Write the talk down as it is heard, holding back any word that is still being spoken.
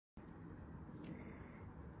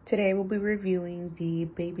Today we'll be reviewing the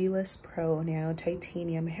Babyliss Pro Nano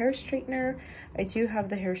Titanium Hair Straightener. I do have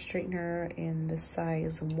the hair straightener in the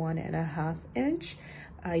size 1.5 inch.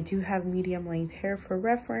 I do have medium length hair for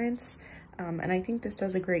reference, and I think this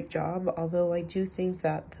does a great job, although I do think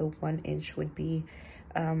that the 1 inch would be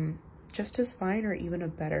just as fine or even a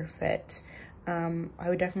better fit. I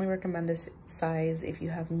would definitely recommend this size if you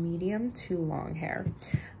have medium to long hair.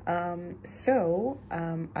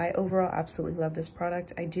 I overall absolutely love this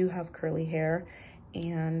product. I do have curly hair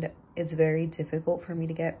and it's very difficult for me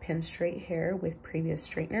to get pin straight hair with previous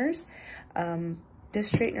straighteners.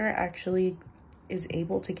 This straightener actually is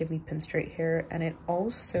able to give me pin straight hair, and it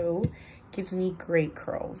also gives me great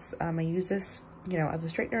curls. I use this, as a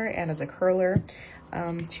straightener and as a curler.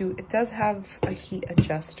 It does have a heat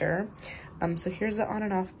adjuster. So here's the on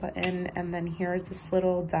and off button, and then here's this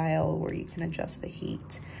little dial where you can adjust the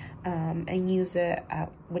heat and use it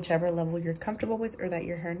at whichever level you're comfortable with or that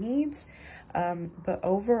your hair needs. But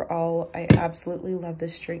overall, I absolutely love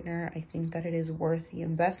this straightener. I think that it is worth the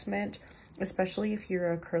investment, especially if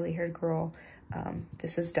you're a curly haired girl.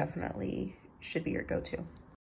 This is definitely should be your go-to.